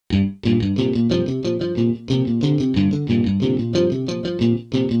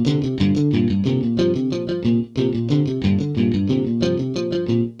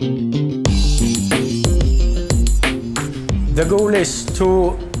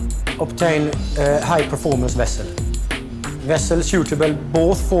obtain a high-performance vessel. Vessel suitable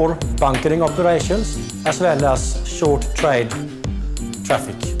both for bunkering operations as well as short trade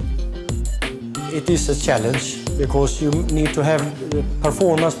traffic. It is a challenge because you need to have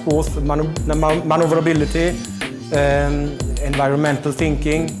performance both maneuverability, environmental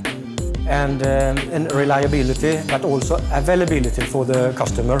thinking and reliability, but also availability for the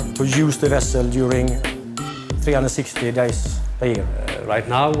customer to use the vessel during 360 days per year. Right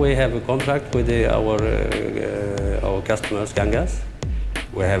now we have a contract with our customer Scangas.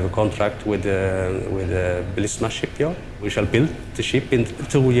 We have a contract with Belisma shipyard. We shall build the ship in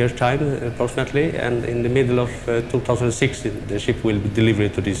 2 years' time approximately, and in the middle of 2016 the ship will be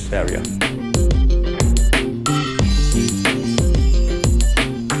delivered to this area.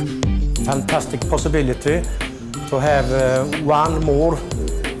 Fantastic possibility to have one more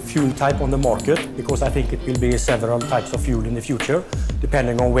fuel type on the market, because I think it will be several types of fuel in the future,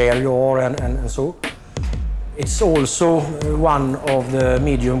 depending on where you are and so. It's also one of the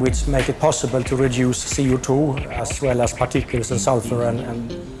medium which make it possible to reduce CO2 as well as particles and sulfur and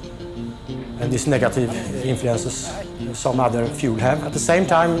these negative influences some other fuel have. At the same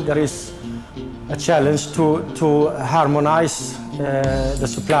time, there is a challenge to harmonize the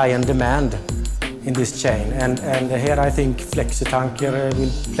supply and demand in this chain, and here I think Flexi tanker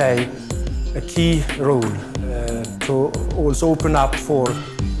will play a key role to also open up for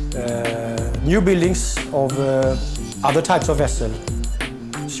new buildings of other types of vessels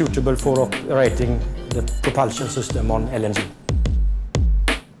suitable for operating the propulsion system on LNG.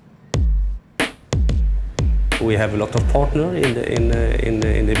 We have a lot of partners in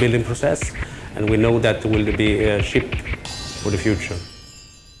the building process, and we know that there will be a ship for the future.